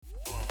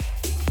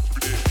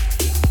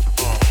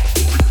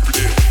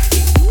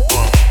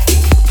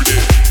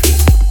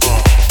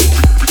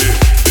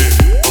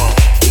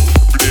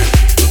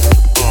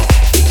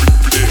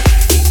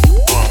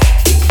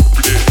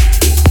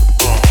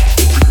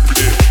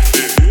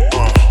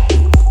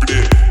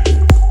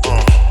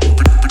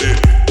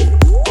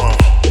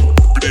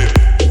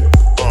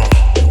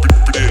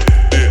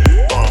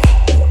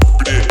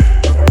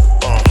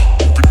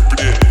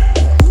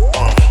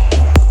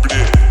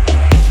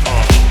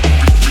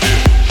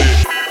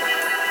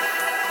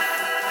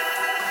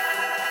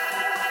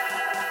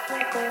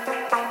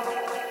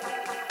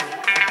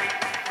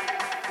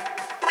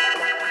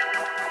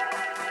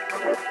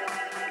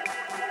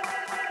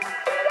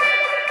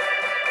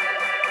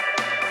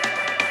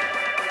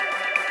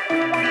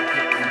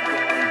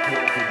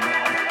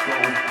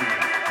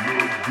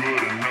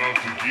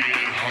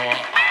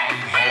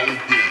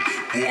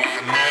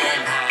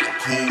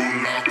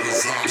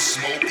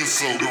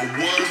So then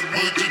what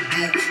would you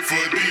do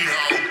for the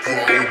outro?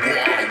 Boy,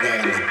 I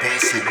wanna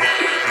bust it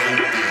wide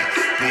open,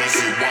 bust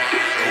it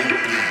wide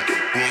open,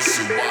 bust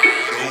it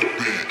wide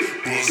open,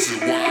 bust it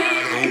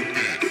wide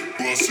open,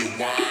 bust it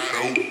wide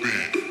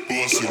open,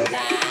 bust it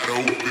wide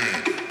open,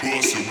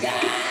 bust it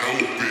wide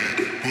open,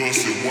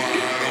 bust it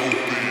wide